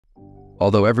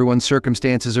Although everyone's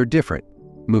circumstances are different,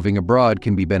 moving abroad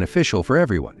can be beneficial for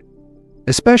everyone.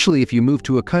 Especially if you move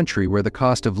to a country where the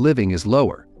cost of living is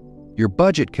lower, your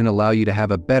budget can allow you to have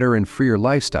a better and freer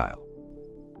lifestyle.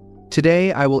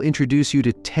 Today, I will introduce you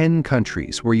to 10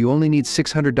 countries where you only need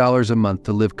 $600 a month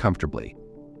to live comfortably.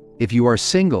 If you are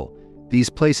single, these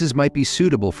places might be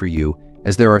suitable for you,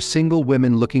 as there are single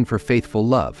women looking for faithful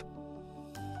love.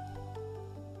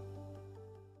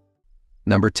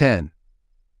 Number 10.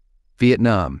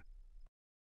 Vietnam.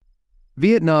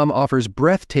 Vietnam offers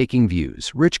breathtaking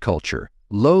views, rich culture,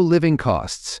 low living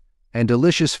costs, and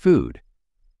delicious food.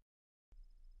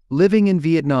 Living in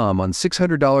Vietnam on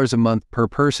 $600 a month per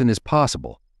person is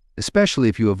possible, especially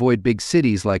if you avoid big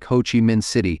cities like Ho Chi Minh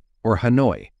City or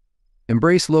Hanoi.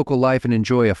 Embrace local life and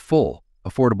enjoy a full,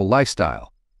 affordable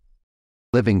lifestyle.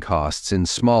 Living costs in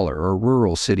smaller or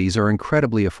rural cities are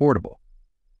incredibly affordable.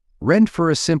 Rent for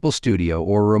a simple studio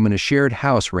or room in a shared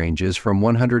house ranges from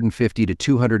 $150 to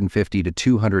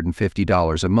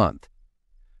 $250 a month.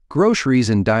 Groceries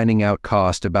and dining out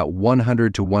cost about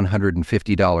 $100 to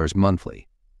 $150 monthly.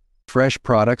 Fresh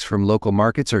products from local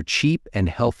markets are cheap and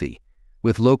healthy,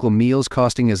 with local meals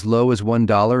costing as low as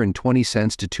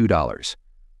 $1.20 to $2.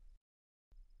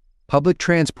 Public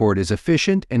transport is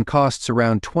efficient and costs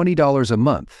around $20 a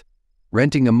month.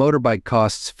 Renting a motorbike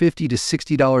costs $50 to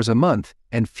 $60 a month,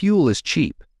 and fuel is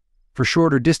cheap. For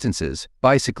shorter distances,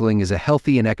 bicycling is a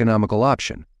healthy and economical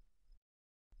option.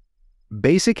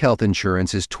 Basic health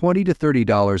insurance is $20 to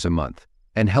 $30 a month,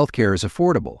 and healthcare is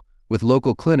affordable, with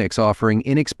local clinics offering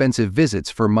inexpensive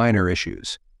visits for minor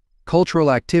issues.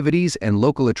 Cultural activities and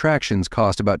local attractions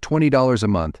cost about $20 a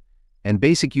month, and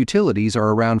basic utilities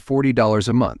are around $40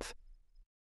 a month.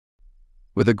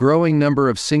 With a growing number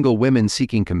of single women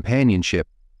seeking companionship,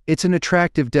 it's an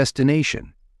attractive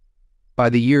destination. By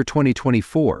the year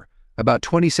 2024, about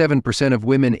 27% of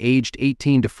women aged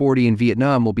 18 to 40 in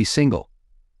Vietnam will be single.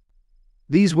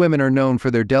 These women are known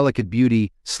for their delicate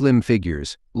beauty, slim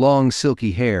figures, long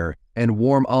silky hair, and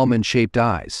warm almond-shaped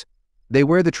eyes. They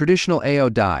wear the traditional ao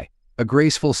dai, a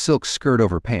graceful silk skirt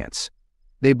over pants.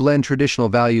 They blend traditional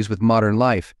values with modern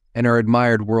life and are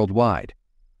admired worldwide.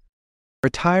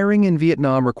 Retiring in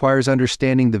Vietnam requires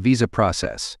understanding the visa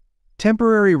process.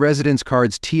 Temporary residence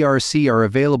cards (TRC) are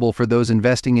available for those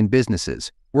investing in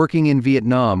businesses, working in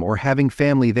Vietnam, or having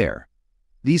family there.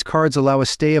 These cards allow a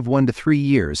stay of 1 to 3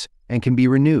 years and can be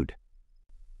renewed.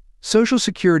 Social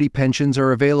Security pensions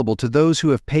are available to those who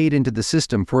have paid into the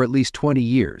system for at least 20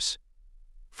 years.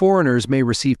 Foreigners may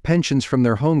receive pensions from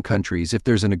their home countries if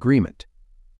there's an agreement.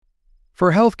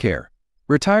 For healthcare,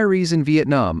 retirees in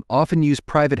Vietnam often use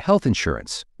private health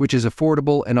insurance, which is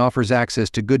affordable and offers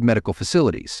access to good medical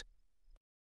facilities.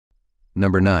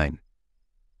 Number 9.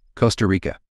 Costa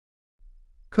Rica.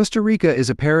 Costa Rica is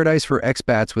a paradise for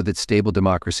expats with its stable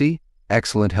democracy,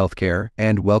 excellent healthcare,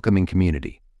 and welcoming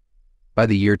community. By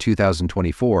the year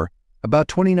 2024, about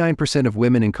 29% of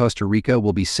women in Costa Rica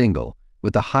will be single,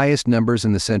 with the highest numbers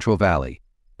in the Central Valley,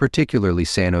 particularly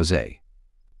San Jose.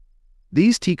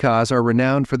 These ticas are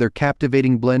renowned for their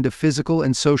captivating blend of physical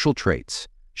and social traits,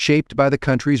 shaped by the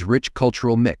country's rich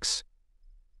cultural mix.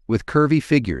 With curvy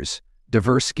figures,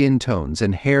 diverse skin tones,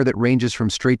 and hair that ranges from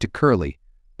straight to curly,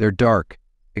 their dark,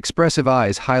 expressive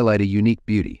eyes highlight a unique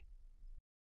beauty.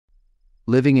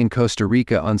 Living in Costa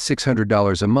Rica on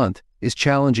 $600 a month is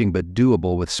challenging but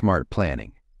doable with smart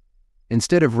planning.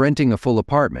 Instead of renting a full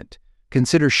apartment,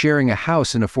 consider sharing a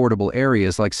house in affordable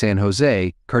areas like San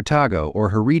Jose, Cartago, or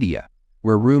Heredia,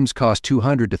 where rooms cost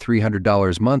 $200 to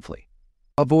 $300 monthly.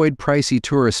 Avoid pricey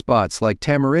tourist spots like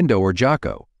Tamarindo or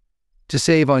Jaco. To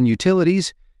save on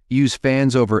utilities, use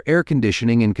fans over air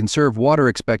conditioning and conserve water.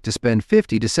 Expect to spend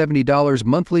 $50 to $70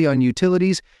 monthly on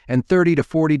utilities and $30 to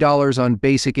 $40 on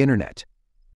basic internet.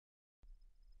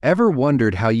 Ever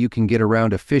wondered how you can get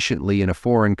around efficiently in a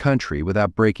foreign country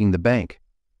without breaking the bank?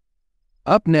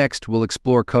 Up next, we'll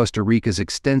explore Costa Rica's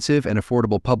extensive and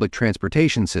affordable public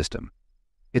transportation system.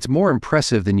 It's more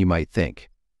impressive than you might think.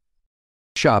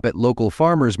 Shop at local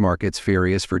farmers markets,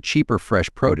 ferias for cheaper fresh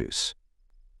produce.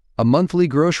 A monthly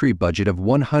grocery budget of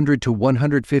 $100 to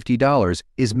 $150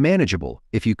 is manageable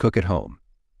if you cook at home.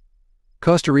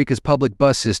 Costa Rica's public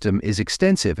bus system is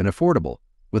extensive and affordable,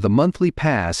 with a monthly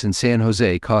pass in San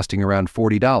Jose costing around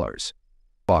 $40.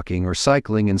 Walking or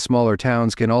cycling in smaller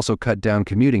towns can also cut down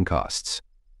commuting costs.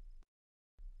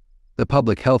 The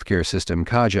public healthcare system,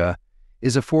 CAJA,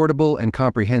 is affordable and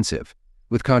comprehensive,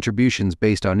 with contributions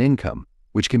based on income,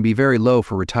 which can be very low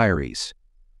for retirees.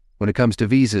 When it comes to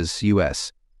visas,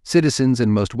 U.S. citizens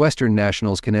and most Western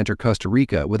nationals can enter Costa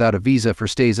Rica without a visa for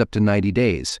stays up to 90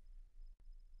 days.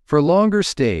 For longer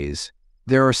stays,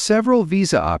 There are several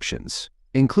visa options,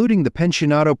 including the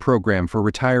Pensionado program for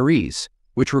retirees,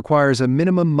 which requires a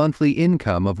minimum monthly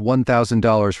income of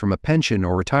 $1,000 from a pension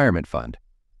or retirement fund.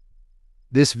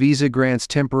 This visa grants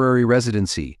temporary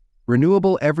residency,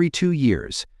 renewable every 2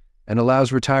 years, and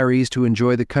allows retirees to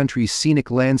enjoy the country's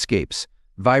scenic landscapes,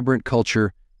 vibrant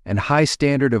culture, and high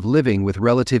standard of living with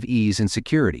relative ease and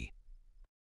security.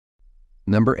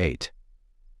 Number 8.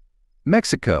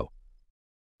 Mexico.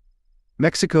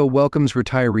 Mexico welcomes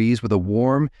retirees with a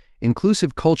warm,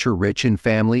 inclusive culture rich in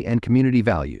family and community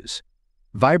values.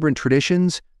 Vibrant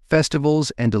traditions,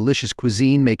 festivals, and delicious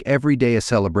cuisine make every day a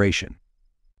celebration.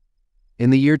 In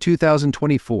the year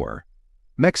 2024,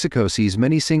 Mexico sees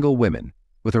many single women,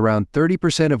 with around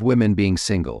 30% of women being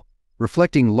single,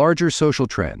 reflecting larger social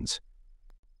trends.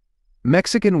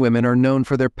 Mexican women are known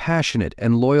for their passionate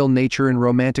and loyal nature in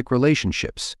romantic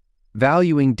relationships,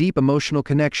 valuing deep emotional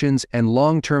connections and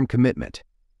long-term commitment.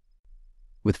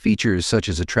 With features such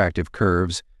as attractive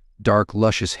curves, dark,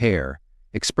 luscious hair,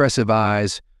 expressive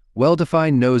eyes,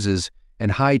 well-defined noses, and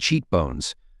high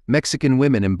cheekbones, Mexican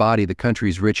women embody the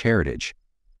country's rich heritage.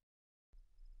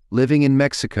 Living in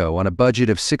Mexico on a budget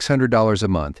of $600 a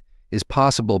month is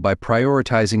possible by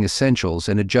prioritizing essentials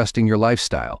and adjusting your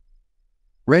lifestyle.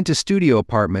 Rent a studio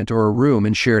apartment or a room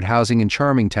in shared housing in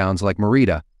charming towns like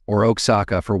Mérida or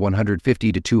Oaxaca for $150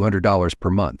 to $200 per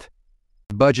month.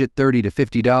 Budget $30 to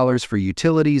 $50 for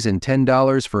utilities and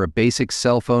 $10 for a basic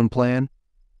cell phone plan.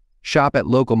 Shop at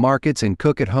local markets and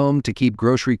cook at home to keep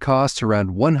grocery costs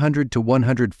around $100 to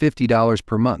 $150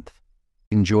 per month.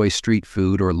 Enjoy street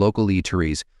food or local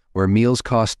eateries where meals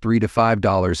cost $3 to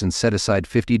 $5 and set aside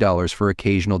 $50 for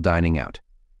occasional dining out.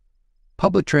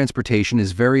 Public transportation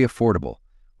is very affordable,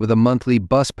 with a monthly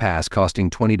bus pass costing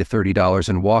 $20 to $30,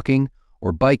 and walking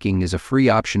or biking is a free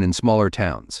option in smaller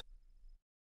towns.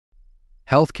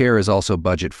 Healthcare is also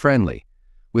budget-friendly,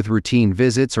 with routine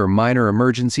visits or minor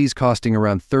emergencies costing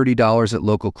around $30 at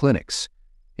local clinics.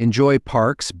 Enjoy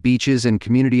parks, beaches, and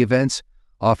community events,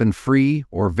 often free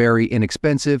or very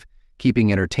inexpensive,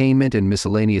 keeping entertainment and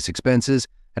miscellaneous expenses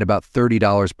at about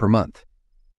 $30 per month.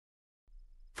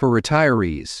 For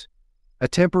retirees, a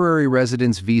temporary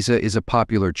residence visa is a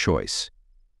popular choice.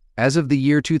 As of the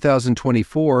year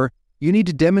 2024, you need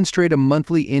to demonstrate a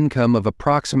monthly income of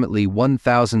approximately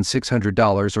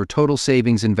 $1,600 or total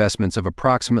savings investments of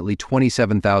approximately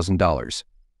 $27,000.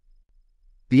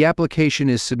 The application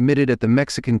is submitted at the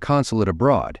Mexican consulate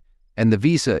abroad, and the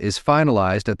visa is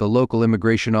finalized at the local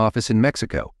immigration office in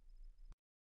Mexico.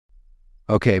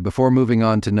 Okay, before moving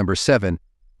on to number 7,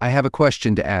 I have a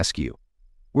question to ask you.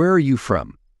 Where are you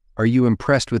from? Are you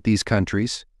impressed with these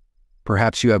countries?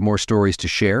 Perhaps you have more stories to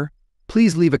share?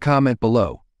 Please leave a comment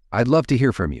below. I'd love to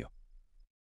hear from you.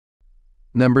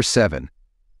 Number 7.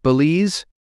 Belize.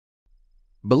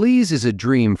 Belize is a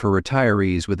dream for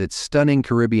retirees with its stunning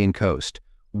Caribbean coast,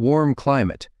 warm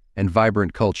climate, and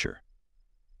vibrant culture.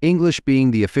 English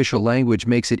being the official language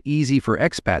makes it easy for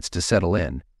expats to settle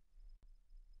in.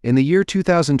 In the year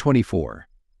 2024,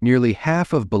 nearly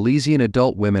half of Belizean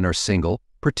adult women are single,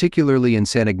 particularly in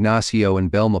San Ignacio and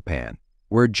Belmopan,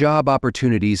 where job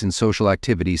opportunities and social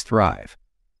activities thrive.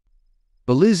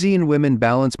 Belizean women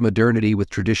balance modernity with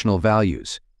traditional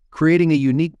values, creating a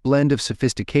unique blend of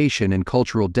sophistication and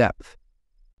cultural depth.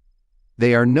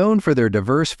 They are known for their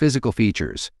diverse physical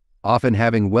features, often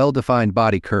having well-defined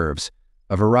body curves,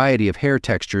 a variety of hair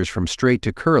textures from straight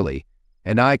to curly,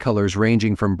 and eye colors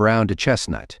ranging from brown to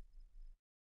chestnut.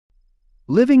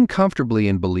 Living comfortably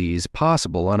in Belize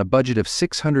possible on a budget of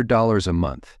 $600 a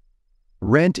month.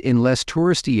 Rent in less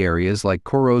touristy areas like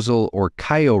Corozal or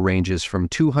Cayo ranges from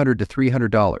 $200 to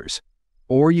 $300,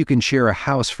 or you can share a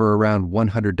house for around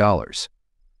 $100.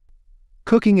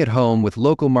 Cooking at home with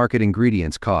local market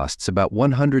ingredients costs about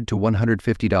 $100 to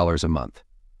 $150 a month.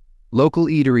 Local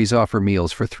eateries offer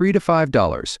meals for $3 to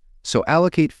 $5, so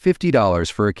allocate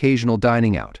 $50 for occasional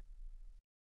dining out.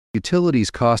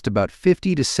 Utilities cost about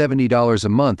 $50 to $70 a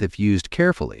month if used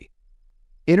carefully.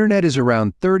 Internet is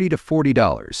around $30 to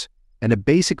 $40, and a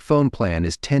basic phone plan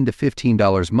is $10 to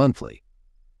 $15 monthly.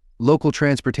 Local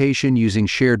transportation using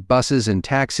shared buses and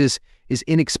taxis is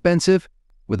inexpensive,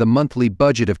 with a monthly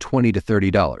budget of $20 to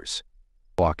 $30.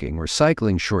 Walking or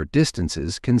cycling short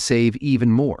distances can save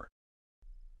even more.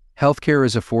 Healthcare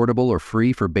is affordable or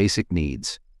free for basic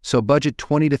needs, so budget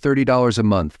 $20 to $30 a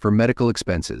month for medical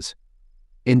expenses.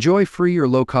 Enjoy free or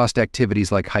low-cost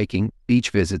activities like hiking, beach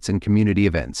visits, and community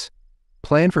events.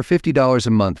 Plan for $50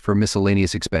 a month for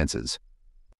miscellaneous expenses.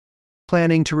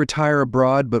 Planning to retire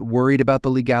abroad but worried about the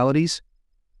legalities?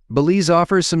 Belize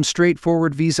offers some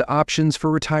straightforward visa options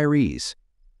for retirees.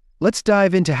 Let's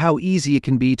dive into how easy it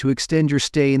can be to extend your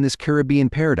stay in this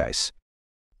Caribbean paradise.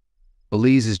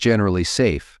 Belize is generally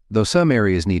safe, though some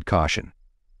areas need caution.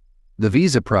 The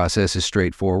visa process is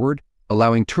straightforward,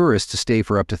 allowing tourists to stay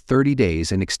for up to 30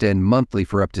 days and extend monthly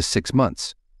for up to 6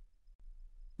 months.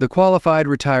 The Qualified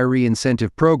Retiree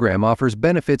Incentive Program offers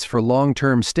benefits for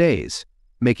long-term stays,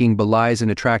 making Belize an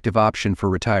attractive option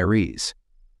for retirees.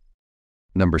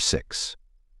 Number 6.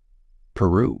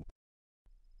 Peru.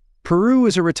 Peru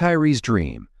is a retiree's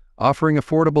dream, offering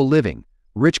affordable living,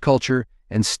 rich culture,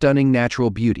 and stunning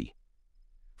natural beauty.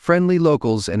 Friendly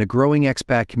locals and a growing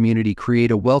expat community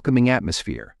create a welcoming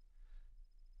atmosphere.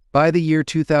 By the year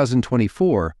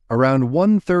 2024, around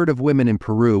 1/3 of women in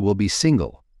Peru will be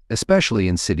single, especially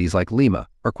in cities like Lima,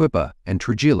 Arequipa, and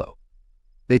Trujillo.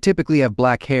 They typically have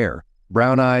black hair,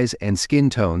 brown eyes, and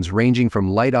skin tones ranging from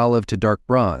light olive to dark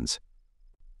bronze.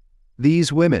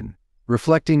 These women,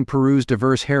 reflecting Peru's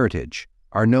diverse heritage,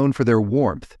 are known for their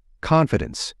warmth,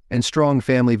 confidence, and strong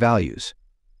family values.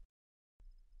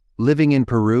 Living in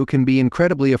Peru can be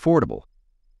incredibly affordable.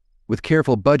 With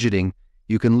careful budgeting,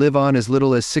 you can live on as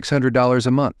little as $600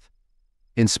 a month.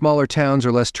 In smaller towns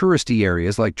or less touristy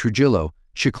areas like Trujillo,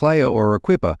 Chiclayo, or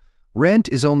Arequipa, rent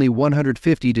is only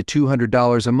 $150 to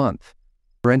 $200 a month.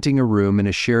 Renting a room in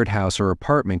a shared house or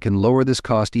apartment can lower this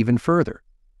cost even further.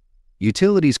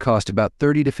 Utilities cost about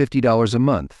 $30 to $50 a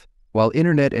month, while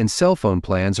internet and cell phone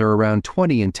plans are around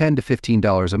 $20 and $10 to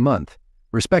 $15 a month,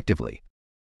 respectively.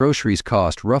 Groceries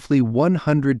cost roughly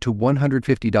 $100 to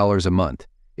 $150 a month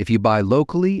if you buy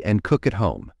locally and cook at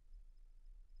home.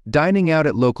 Dining out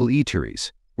at local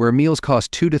eateries, where meals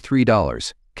cost $2 to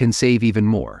 $3, can save even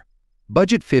more.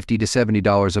 Budget $50 to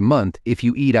 $70 a month if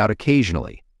you eat out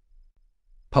occasionally.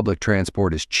 Public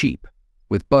transport is cheap,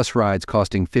 with bus rides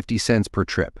costing 50 cents per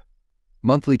trip.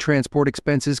 Monthly transport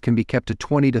expenses can be kept to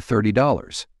 $20 to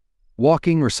 $30.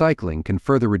 Walking or cycling can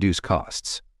further reduce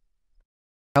costs.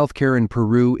 Healthcare in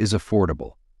Peru is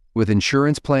affordable, with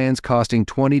insurance plans costing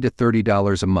 $20 to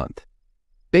 $30 a month.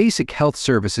 Basic health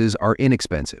services are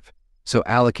inexpensive, so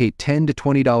allocate $10 to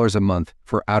 $20 a month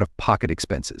for out-of-pocket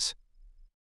expenses.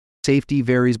 Safety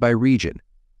varies by region,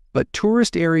 but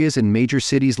tourist areas in major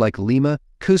cities like Lima,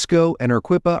 Cusco, and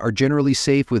Arequipa are generally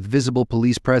safe with visible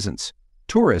police presence.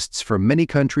 Tourists from many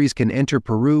countries can enter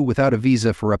Peru without a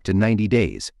visa for up to 90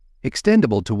 days,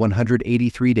 extendable to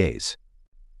 183 days.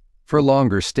 For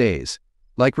longer stays,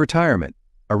 like retirement,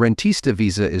 a rentista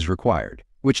visa is required,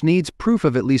 which needs proof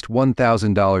of at least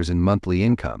 $1,000 in monthly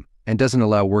income and doesn't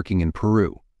allow working in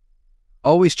Peru.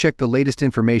 Always check the latest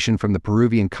information from the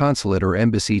Peruvian consulate or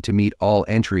embassy to meet all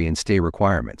entry and stay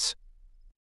requirements.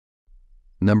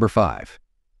 Number 5.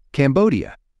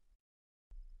 Cambodia.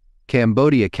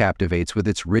 Cambodia captivates with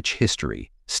its rich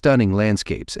history, stunning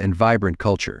landscapes, and vibrant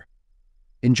culture.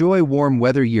 Enjoy warm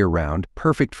weather year-round,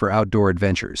 perfect for outdoor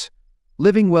adventures.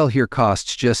 Living well here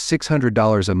costs just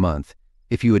 $600 a month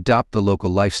if you adopt the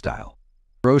local lifestyle.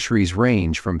 Groceries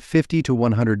range from $50 to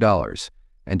 $100,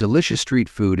 and delicious street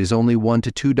food is only $1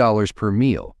 to $2 per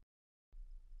meal.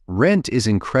 Rent is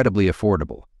incredibly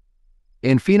affordable.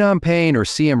 In Phnom Penh or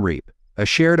Siem Reap, a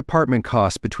shared apartment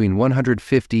costs between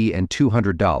 $150 and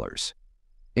 $200.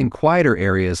 In quieter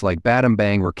areas like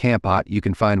Battambang or Kampot, you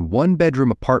can find one-bedroom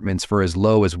apartments for as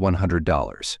low as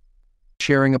 $100.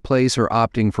 Sharing a place or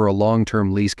opting for a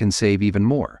long-term lease can save even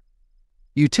more.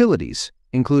 Utilities,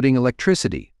 including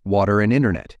electricity, water, and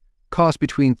internet, cost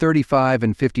between $35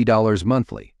 and $50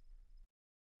 monthly.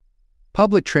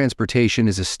 Public transportation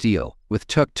is a steal, with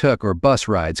tuk-tuk or bus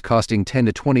rides costing $10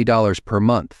 to $20 per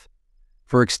month.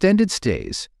 For extended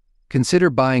stays, consider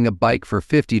buying a bike for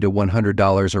 $50 to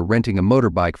 $100 or renting a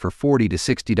motorbike for $40 to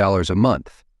 $60 a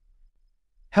month.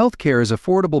 Healthcare is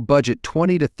affordable, budget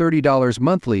 $20 to $30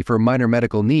 monthly for minor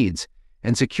medical needs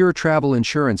and secure travel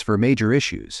insurance for major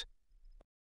issues.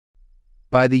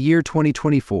 By the year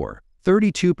 2024,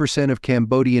 32% of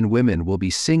Cambodian women will be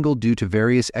single due to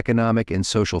various economic and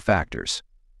social factors.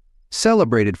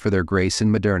 Celebrated for their grace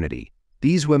and modernity,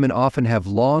 these women often have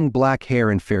long black hair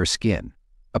and fair skin,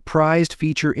 a prized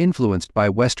feature influenced by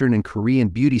Western and Korean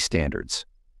beauty standards.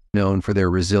 Known for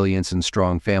their resilience and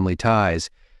strong family ties,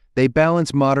 they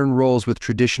balance modern roles with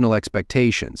traditional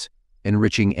expectations,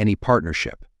 enriching any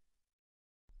partnership.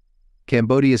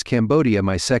 Cambodia,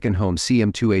 My Second Home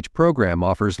CM2H program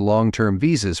offers long-term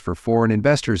visas for foreign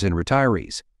investors and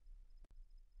retirees.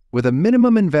 With a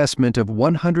minimum investment of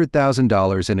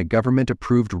 $100,000 in a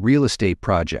government-approved real estate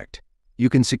project, you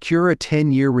can secure a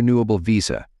 10-year renewable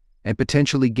visa and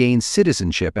potentially gain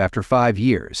citizenship after 5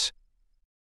 years.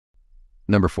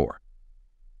 Number 4.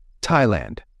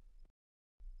 Thailand.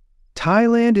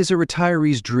 Thailand is a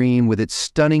retiree's dream with its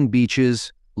stunning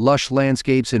beaches, lush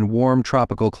landscapes and warm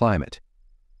tropical climate.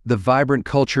 The vibrant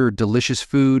culture, delicious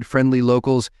food, friendly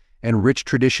locals, and rich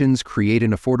traditions create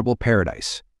an affordable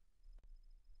paradise.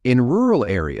 In rural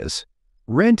areas,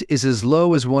 rent is as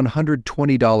low as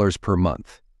 $120 per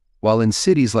month, while in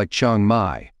cities like Chiang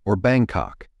Mai or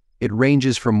Bangkok, it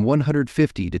ranges from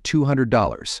 $150 to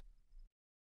 $200.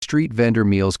 Street vendor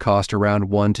meals cost around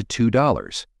 $1 to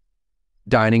 $2.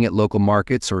 Dining at local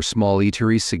markets or small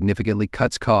eateries significantly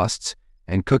cuts costs,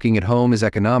 and cooking at home is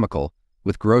economical,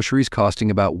 with groceries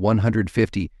costing about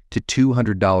 $150 to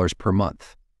 $200 per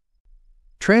month.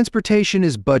 Transportation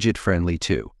is budget-friendly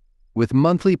too, with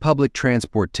monthly public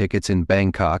transport tickets in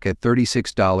Bangkok at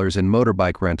 $36 and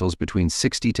motorbike rentals between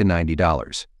 $60 to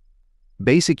 $90.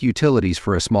 Basic utilities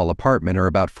for a small apartment are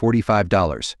about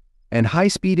 $45, and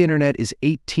high-speed internet is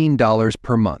 $18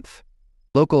 per month.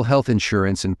 Local health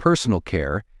insurance and personal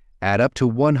care add up to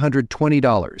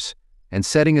 $120, and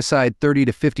setting aside $30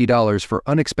 to $50 for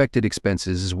unexpected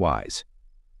expenses is wise.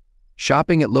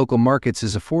 Shopping at local markets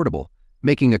is affordable,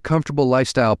 making a comfortable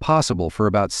lifestyle possible for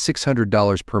about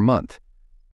 $600 per month.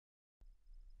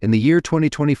 In the year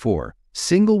 2024,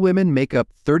 single women make up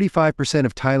 35%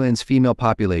 of Thailand's female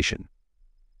population.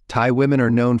 Thai women are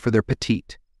known for their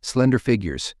petite, slender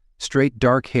figures, straight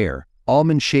dark hair,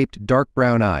 almond-shaped dark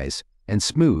brown eyes, and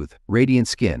smooth, radiant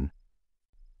skin.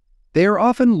 They are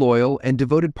often loyal and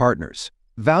devoted partners,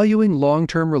 valuing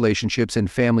long-term relationships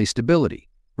and family stability,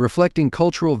 reflecting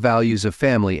cultural values of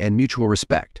family and mutual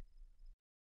respect.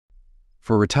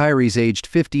 For retirees aged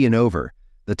 50 and over,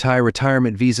 the Thai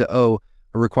Retirement Visa O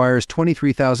requires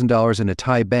 $23,000 in a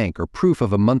Thai bank or proof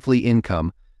of a monthly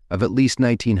income of at least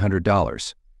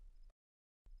 $1,900.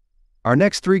 Our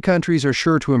next 3 countries are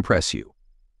sure to impress you.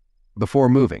 Before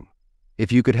moving,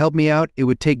 if you could help me out, it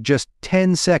would take just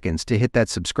 10 seconds to hit that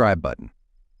subscribe button.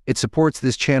 It supports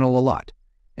this channel a lot,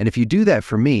 and if you do that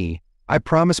for me, I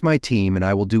promise my team and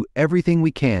I will do everything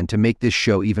we can to make this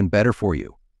show even better for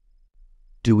you.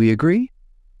 Do we agree?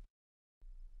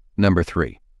 Number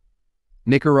 3.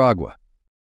 Nicaragua.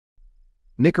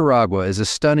 Nicaragua is a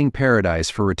stunning paradise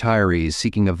for retirees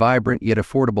seeking a vibrant yet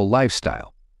affordable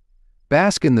lifestyle.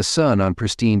 Bask in the sun on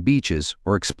pristine beaches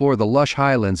or explore the lush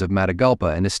highlands of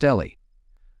Matagalpa and Esteli.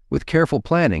 With careful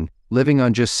planning, living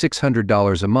on just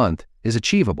 $600 a month is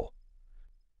achievable.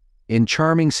 In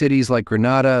charming cities like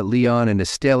Granada, Leon, and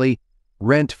Esteli,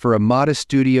 rent for a modest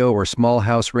studio or small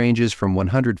house ranges from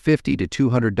 $150 to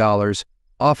 $200,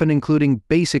 often including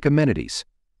basic amenities.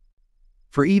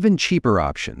 For even cheaper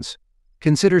options,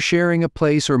 consider sharing a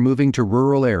place or moving to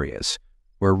rural areas,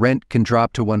 where rent can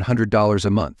drop to $100 a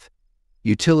month.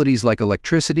 Utilities like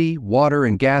electricity, water,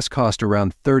 and gas cost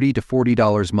around $30 to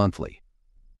 $40 monthly.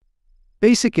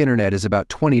 Basic internet is about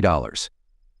 $20,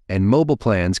 and mobile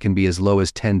plans can be as low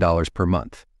as $10 per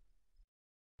month.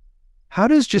 How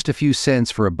does just a few cents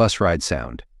for a bus ride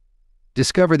sound?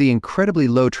 Discover the incredibly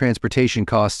low transportation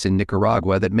costs in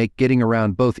Nicaragua that make getting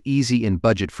around both easy and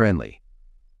budget-friendly.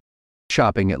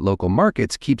 Shopping at local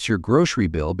markets keeps your grocery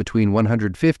bill between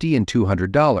 $150 and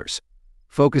 $200,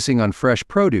 focusing on fresh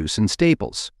produce and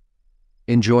staples.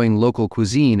 Enjoying local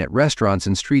cuisine at restaurants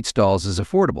and street stalls is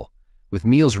affordable, with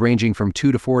meals ranging from $2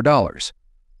 to $4.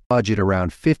 Budget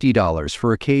around $50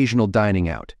 for occasional dining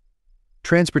out.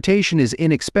 Transportation is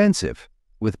inexpensive,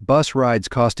 with bus rides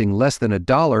costing less than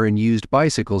 $1 and used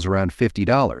bicycles around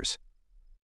 $50.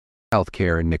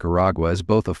 Healthcare in Nicaragua is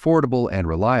both affordable and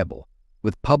reliable,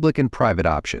 with public and private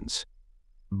options.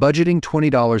 Budgeting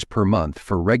 $20 per month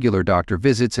for regular doctor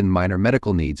visits and minor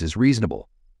medical needs is reasonable.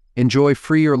 Enjoy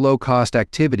free or low-cost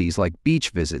activities like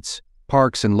beach visits,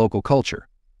 parks, and local culture.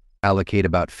 Allocate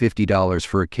about $50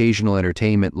 for occasional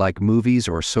entertainment like movies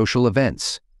or social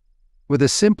events. With a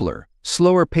simpler,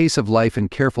 slower pace of life and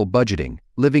careful budgeting,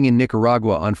 living in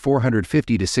Nicaragua on $450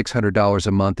 to $600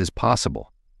 a month is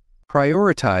possible.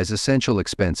 Prioritize essential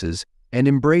expenses and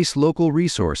embrace local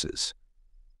resources.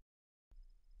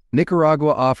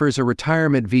 Nicaragua offers a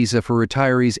retirement visa for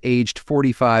retirees aged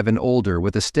 45 and older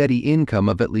with a steady income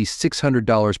of at least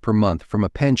 $600 per month from a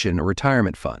pension or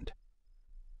retirement fund.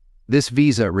 This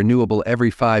visa, renewable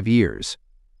every 5 years,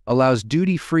 allows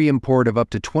duty-free import of up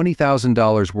to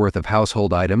 $20,000 worth of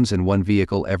household items and one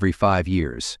vehicle every 5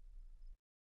 years.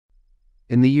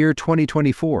 In the year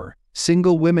 2024,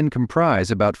 single women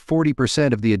comprise about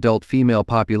 40% of the adult female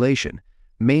population,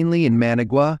 mainly in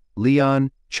Managua,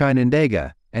 Leon,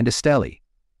 Chinandega, and Esteli.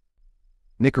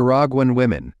 Nicaraguan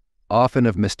women, often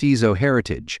of mestizo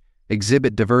heritage,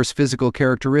 exhibit diverse physical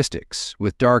characteristics,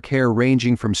 with dark hair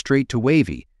ranging from straight to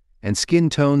wavy, and skin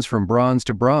tones from bronze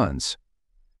to bronze.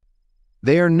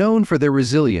 They are known for their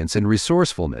resilience and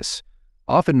resourcefulness,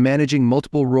 often managing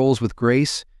multiple roles with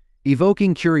grace,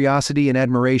 evoking curiosity and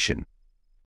admiration.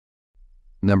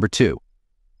 Number 2.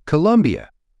 Colombia.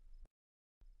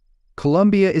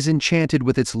 Colombia is enchanted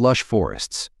with its lush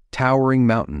forests, towering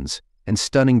mountains, and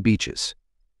stunning beaches.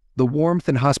 The warmth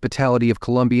and hospitality of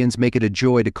Colombians make it a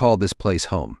joy to call this place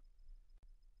home.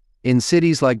 In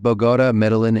cities like Bogota,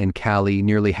 Medellin, and Cali,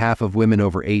 nearly half of women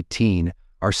over 18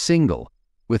 are single,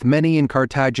 with many in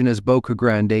Cartagena's Boca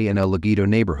Grande and El Laguito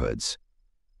neighborhoods.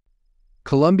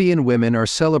 Colombian women are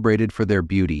celebrated for their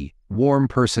beauty, warm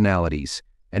personalities,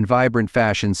 and vibrant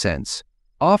fashion sense,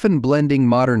 often blending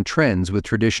modern trends with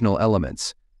traditional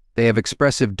elements. They have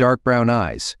expressive dark brown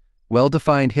eyes,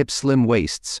 well-defined hip slim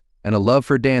waists, and a love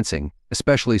for dancing,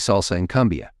 especially salsa and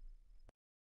cumbia.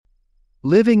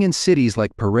 Living in cities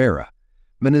like Pereira,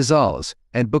 Manizales,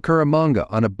 and Bucaramanga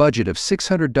on a budget of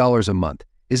 $600 a month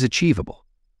is achievable.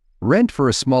 Rent for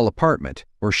a small apartment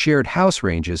or shared house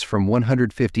ranges from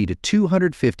 $150 to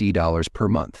 $250 per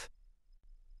month.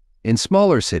 In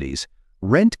smaller cities,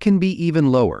 rent can be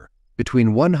even lower,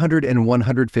 between $100 and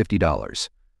 $150.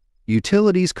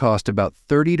 Utilities cost about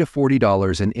 $30 to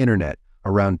 $40 and internet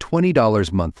around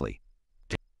 $20 monthly.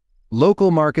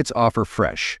 Local markets offer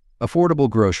fresh, affordable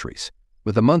groceries,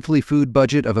 with a monthly food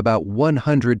budget of about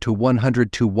 $100 to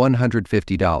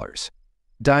 $150.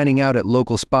 Dining out at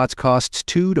local spots costs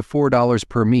 $2 to $4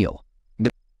 per meal.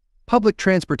 Public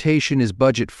transportation is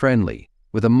budget-friendly,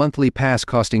 with a monthly pass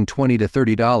costing $20 to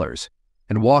 $30,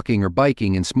 and walking or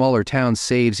biking in smaller towns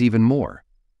saves even more.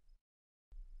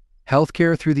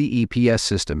 Healthcare through the EPS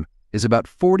system is about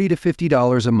 $40 to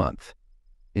 $50 a month.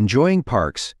 Enjoying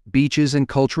parks, beaches, and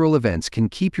cultural events can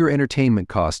keep your entertainment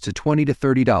costs to $20 to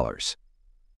 $30.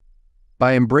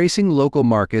 By embracing local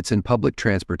markets and public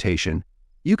transportation,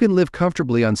 you can live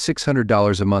comfortably on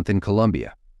 $600 a month in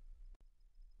Colombia.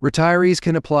 Retirees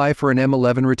can apply for an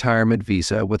M11 retirement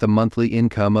visa with a monthly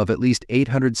income of at least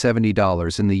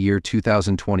 $870 in the year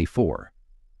 2024,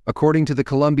 according to the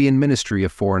Colombian Ministry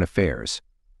of Foreign Affairs.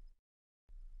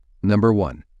 Number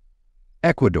 1.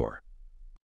 Ecuador.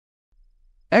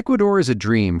 Ecuador is a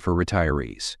dream for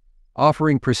retirees,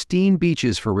 offering pristine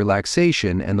beaches for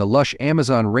relaxation and the lush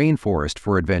Amazon rainforest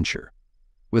for adventure.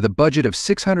 With a budget of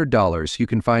 $600, you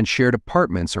can find shared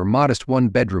apartments or modest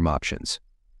one-bedroom options.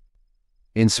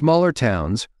 In smaller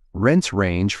towns, rents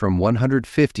range from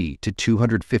 $150 to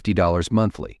 $250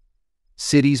 monthly.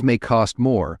 Cities may cost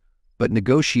more, but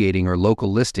negotiating or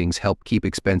local listings help keep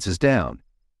expenses down.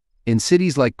 In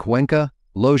cities like Cuenca,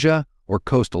 Loja, or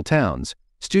coastal towns,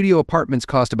 studio apartments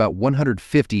cost about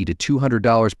 $150 to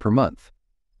 $200 per month.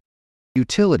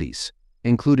 Utilities,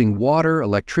 including water,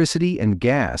 electricity, and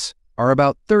gas, are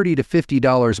about $30 to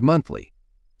 $50 monthly.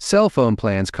 Cell phone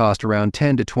plans cost around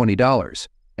 $10 to $20,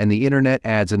 and the internet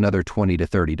adds another $20 to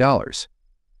 $30.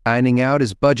 Dining out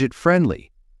is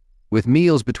budget-friendly, with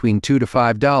meals between $2 to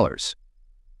 $5.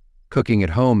 Cooking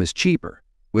at home is cheaper,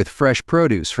 with fresh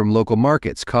produce from local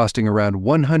markets costing around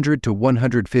 $100 to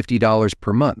 $150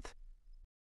 per month.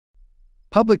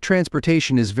 Public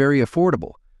transportation is very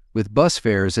affordable, with bus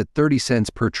fares at 30 cents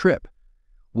per trip.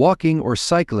 Walking or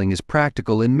cycling is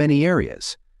practical in many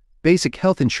areas. Basic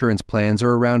health insurance plans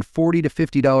are around $40 to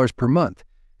 $50 per month,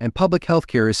 and public health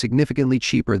care is significantly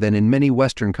cheaper than in many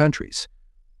Western countries.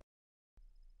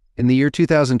 In the year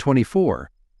 2024,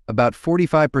 about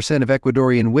 45% of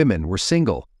Ecuadorian women were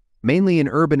single, mainly in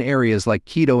urban areas like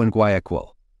Quito and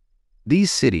Guayaquil.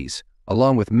 These cities,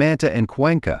 along with Manta and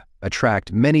Cuenca,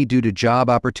 attract many due to job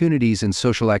opportunities and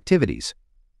social activities.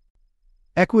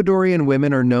 Ecuadorian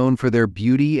women are known for their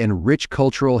beauty and rich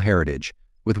cultural heritage,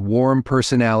 with warm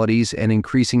personalities and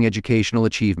increasing educational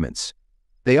achievements.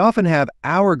 They often have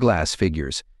hourglass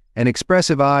figures and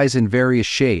expressive eyes in various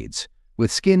shades,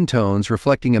 with skin tones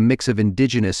reflecting a mix of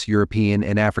indigenous, European,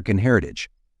 and African heritage.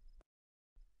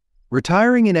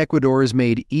 Retiring in Ecuador is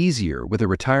made easier with a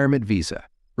retirement visa,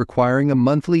 requiring a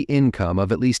monthly income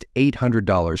of at least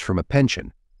 $800 from a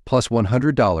pension, plus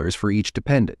 $100 for each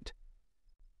dependent.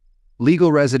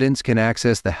 Legal residents can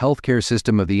access the healthcare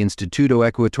system of the Instituto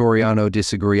Ecuatoriano de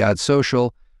Seguridad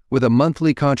Social with a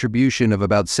monthly contribution of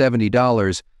about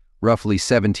 $70, roughly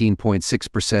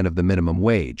 17.6% of the minimum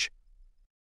wage.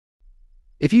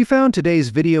 If you found today's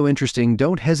video interesting,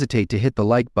 don't hesitate to hit the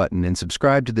like button and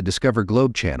subscribe to the Discover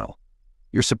Globe channel.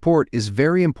 Your support is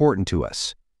very important to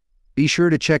us. Be sure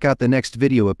to check out the next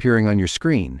video appearing on your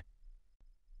screen.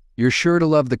 You're sure to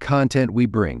love the content we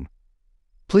bring.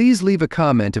 Please leave a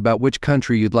comment about which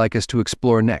country you'd like us to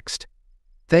explore next.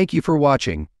 Thank you for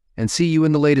watching, and see you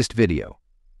in the latest video.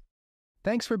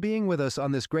 Thanks for being with us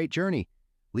on this great journey.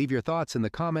 Leave your thoughts in the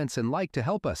comments and like to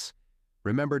help us.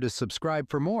 Remember to subscribe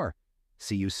for more.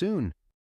 See you soon.